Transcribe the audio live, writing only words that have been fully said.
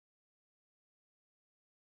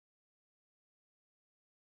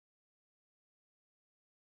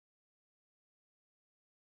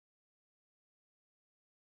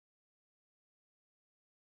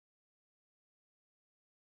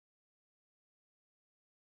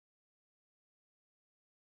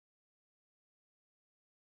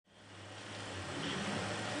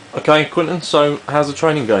Okay, Quinton, so how's the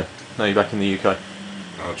training going now you're back in the UK?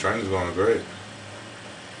 Training's going great.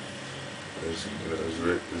 It's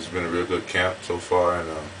been a real good camp so far, and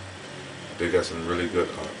they got some really good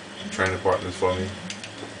training partners for me,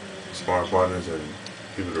 sparring partners, and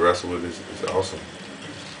people to wrestle with. Is awesome.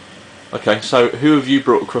 Okay, so who have you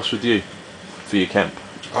brought across with you for your camp?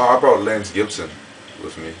 I brought Lance Gibson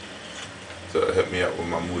with me to help me out with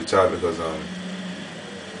my Muay Thai because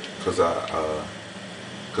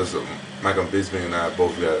Michael Bisping and I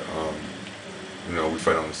both got we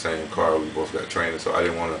fight on the same card. We both got trainers, so I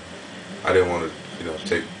didn't want to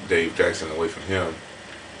take Dave Jackson away from him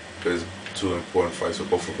because it's two important fights for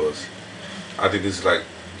both of us. I think this is like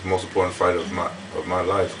the most important fight of my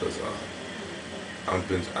life because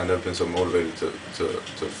I've never been so motivated to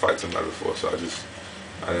fight somebody before. So I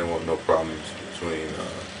didn't want no problems between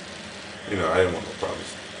I didn't want no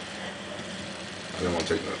problems. I didn't want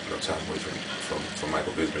to take no time away from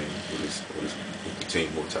Michael Bisping with the team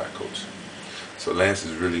Muay Thai coach. So Lance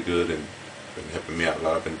is really good and been helping me out a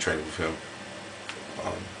lot. I've been training with him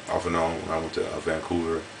off and on when I went to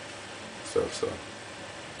Vancouver and stuff. So.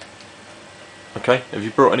 Okay, have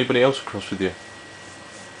you brought anybody else across with you?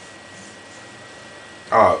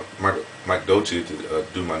 Mike Dolce to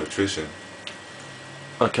do my nutrition.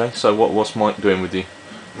 Okay, so what's Mike doing with you?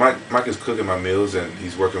 Mike is cooking my meals, and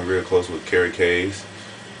he's working real close with Kerry Kays,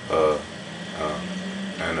 and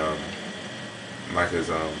Mike is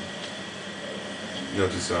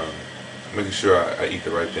just making sure I eat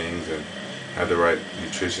the right things and have the right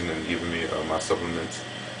nutrition, and giving me my supplements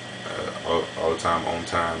all the time, on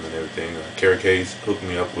time, and everything. Kerry Kays hooked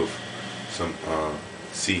me up with some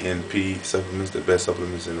CNP supplements, the best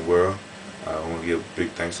supplements in the world. I want to give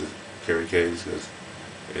big thanks to Kerry Kays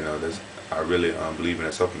because I really believe in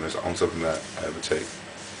that supplement. It's the only supplement I ever take.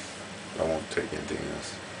 I won't take anything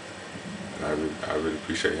else. And I really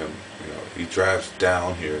appreciate him. He drives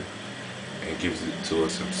down here and gives it to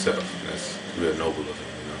us himself. And that's real noble of him.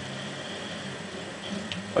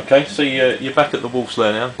 Okay, so you're back at the Wolves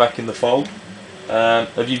there now, back in the fold.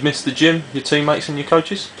 Have you missed the gym, your teammates and your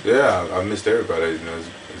coaches? Yeah, I missed everybody.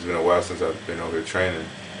 It's been a while since I've been over here training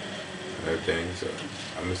and everything. So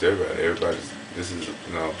I missed everybody. This is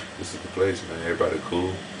the place, man. Everybody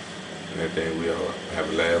cool and everything. We all have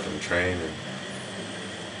a laugh and train, and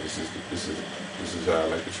this is how I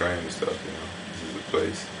like to train and stuff. This is the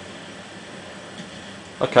place.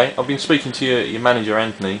 Okay, I've been speaking to your manager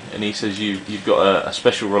Anthony, and he says you've got a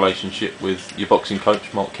special relationship with your boxing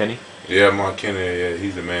coach Mark Kenny. Yeah, Mark Kenny. Yeah,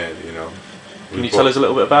 he's the man. Can you tell us a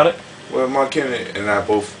little bit about it? Well, Mark Kenny and I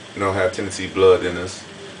both have Tennessee blood in us.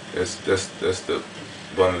 That's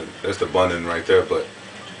the bonding right there. But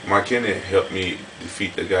Mark Quinton helped me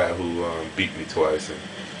defeat the guy who beat me twice, and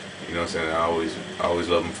I always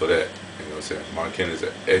love him for that. Mark Quinton is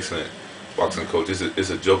an excellent boxing coach. It's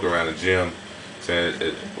a joke around the gym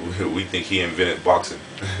saying we think he invented boxing.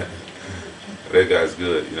 That guy's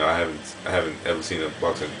good. I haven't ever seen a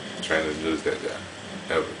boxing trainer as good as that guy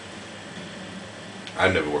ever. I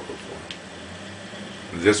never worked with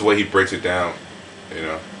him. Just the way he breaks it down,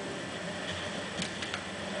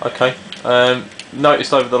 Okay.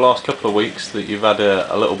 Noticed over the last couple of weeks that you've had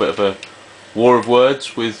a little bit of a war of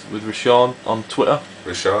words with Rashad on Twitter.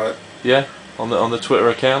 Rashad? Yeah, on the Twitter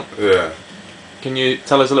account. Yeah. Can you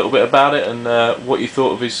tell us a little bit about it and what you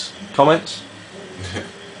thought of his comments?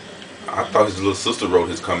 I thought his little sister wrote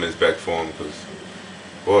his comments back for him because,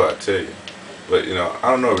 boy, I tell you. But I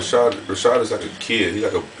don't know. Rashad is like a kid.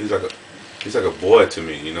 He's like a boy to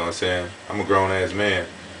me. You know what I'm saying? I'm a grown ass man.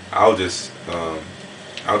 I was just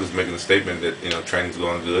making a statement that training's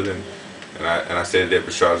going good, and I said that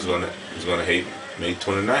Rashad is gonna hate May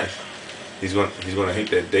 29th. He's gonna hate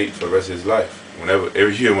that date for the rest of his life.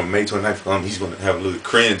 Every year when May 29th comes, he's gonna have a little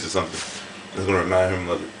cringe or something. It's gonna remind him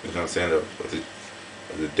of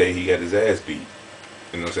the day he got his ass beat.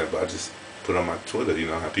 You know what I'm saying? But I just put on my Twitter,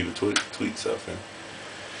 how people tweet stuff, and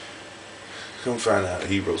come find out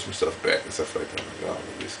he wrote some stuff back and stuff like that. I'm like, oh,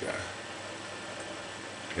 look at this guy.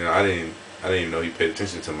 I didn't even know he paid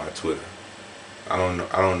attention to my Twitter. I don't know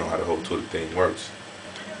how the whole Twitter thing works,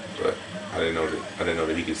 but I didn't know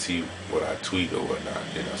that he could see what I tweet or whatnot.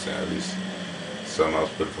 You know what I'm saying? At least something I was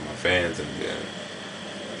putting for my fans, and then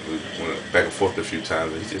we went back and forth a few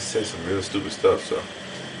times, and he just said some real stupid stuff. So,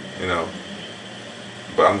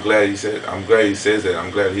 but I'm glad he says that.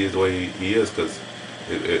 I'm glad he is the way he is because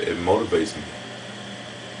it motivates me.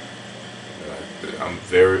 I'm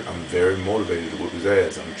very motivated to whip his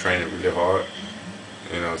ass. I'm training really hard.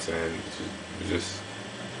 You know what I'm saying?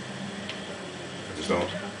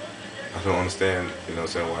 I don't understand. You know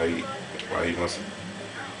what I'm saying? Why he wants to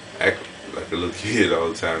act like a little kid all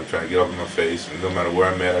the time, trying to get up in my face. And no matter where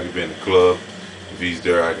I'm at, I could be in the club. If he's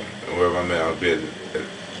there, I can wherever I'm at, I'll be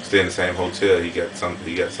stay in the same hotel. He got something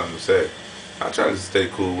to say. I try to stay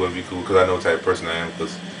cool, wouldn't be cool, because I know the type of person I am.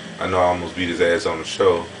 Because I know I almost beat his ass on the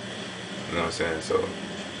show. You know what I'm saying? So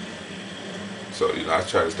you know, I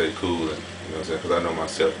try to stay cool, and you know what I'm saying, because I know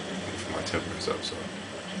myself, my temper and stuff. So,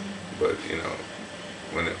 but you know,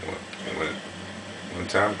 when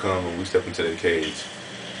time comes when we step into that cage,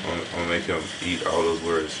 I'm gonna make him eat all those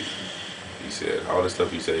words he said, all the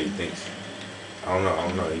stuff he said he thinks. I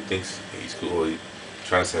don't know. He thinks he's cool. He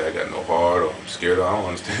trying to say I got no heart or I'm scared. I don't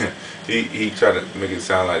understand. He tried to make it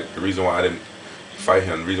sound like the reason why I didn't fight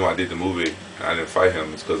him, the reason why I did the movie and I didn't fight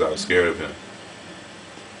him is because I was scared of him.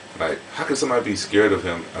 Like, how could somebody be scared of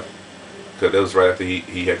him? Because that was right after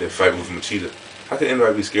he had that fight with Machida. How could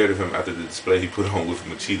anybody be scared of him after the display he put on with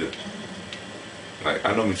Machida? Like,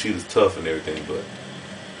 I know Machida's tough and everything, but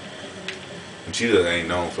Machida ain't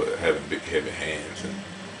known for having big, heavy hands.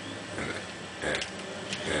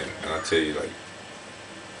 And I tell you, like,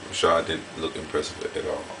 Rashad didn't look impressive at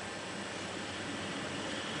all.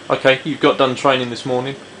 Okay, you've got done training this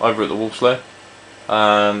morning over at the Wolf's Lair.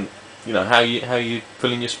 You know, how you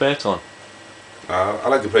filling your spare time? I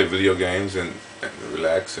like to play video games and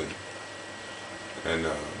relax and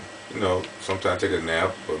you know, sometimes take a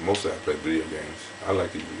nap, but mostly I play video games. I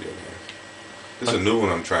like these video games. This is a new one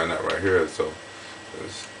I'm trying out right here, so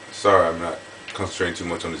sorry I'm not concentrating too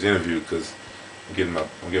much on this interview because I'm getting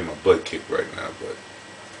my butt kicked right now.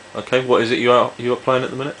 But okay, what is it you are playing at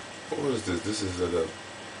the minute? What is this? This is a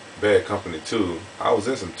Bad Company 2. I was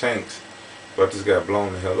in some tanks, but I just got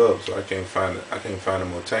blown the hell up, so I can't find no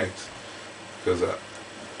more tanks because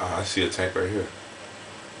I see a tank right here.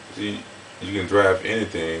 See, you can drive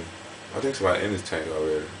anything. I think somebody in this tank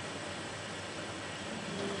already.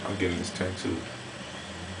 I'm getting this tank too.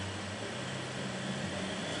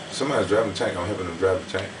 Somebody's driving the tank. I'm helping him drive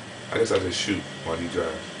the tank. I guess I just shoot while he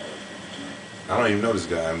drives. I don't even know this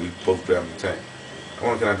guy, and we both driving the tank. I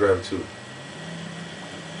wonder, can I drive it too?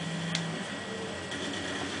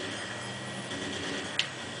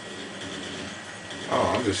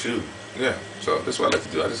 Oh, I'm just shooting. Yeah. So that's what I like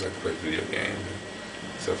to do. I just like to play video games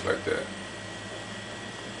and stuff like that.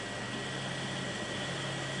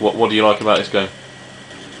 What do you like about this game?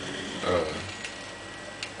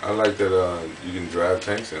 I like that you can drive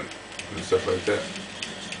tanks and stuff like that,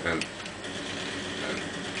 and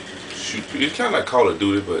shoot. It's kind of like Call of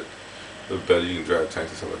Duty, but a little better. You can drive tanks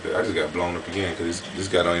and stuff like that. I just got blown up again because this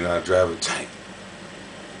guy don't even know how to drive a tank.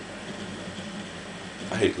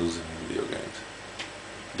 I hate losing in video games,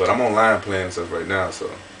 but I'm online playing and stuff right now. So,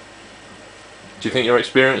 do you think your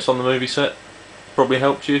experience on the movie set probably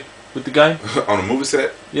helped you with the game? on the movie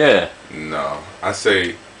set? Yeah. No, I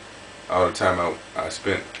say all the time I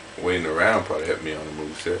spent waiting around probably helped me on the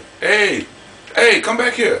movie set. Hey, come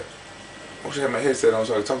back here. I wish I had my headset on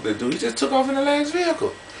so I could talk to that dude. He just took off in the last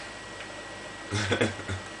vehicle.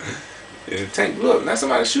 And the tank blew up. Now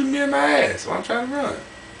somebody's shooting me in my ass while I'm trying to run.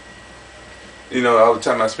 You know, all the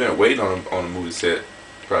time I spent waiting on the movie set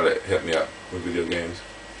probably helped me out with video games.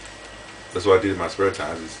 That's what I did in my spare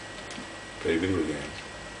time, is play video games.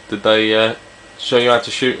 Did they show you how to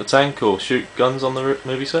shoot a tank or shoot guns on the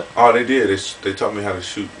movie set? Oh, they did. They taught me how to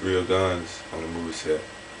shoot real guns on the movie set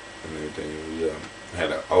and everything. We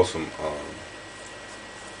had an awesome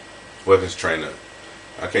weapons trainer.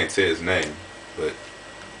 I can't say his name, but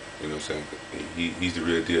you know what I'm saying. He's the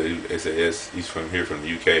real deal. He's SAS. He's from here, from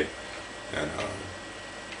the UK, and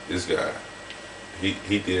this guy,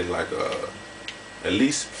 he did like at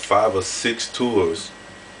least 5 or 6 tours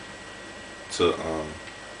to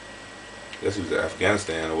I guess he was in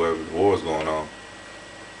Afghanistan or wherever the war was going on.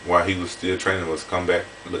 While he was still training us, come back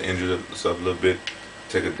a little injured himself a little bit,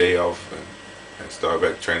 take a day off and start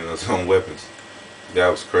back training us on weapons. That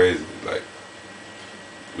was crazy. Like,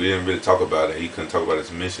 we didn't really talk about it. He couldn't talk about his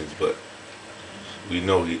missions, but we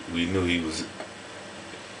knew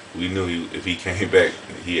if he came back,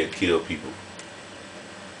 he had killed people.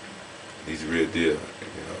 He's a real deal, you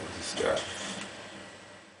know, this guy.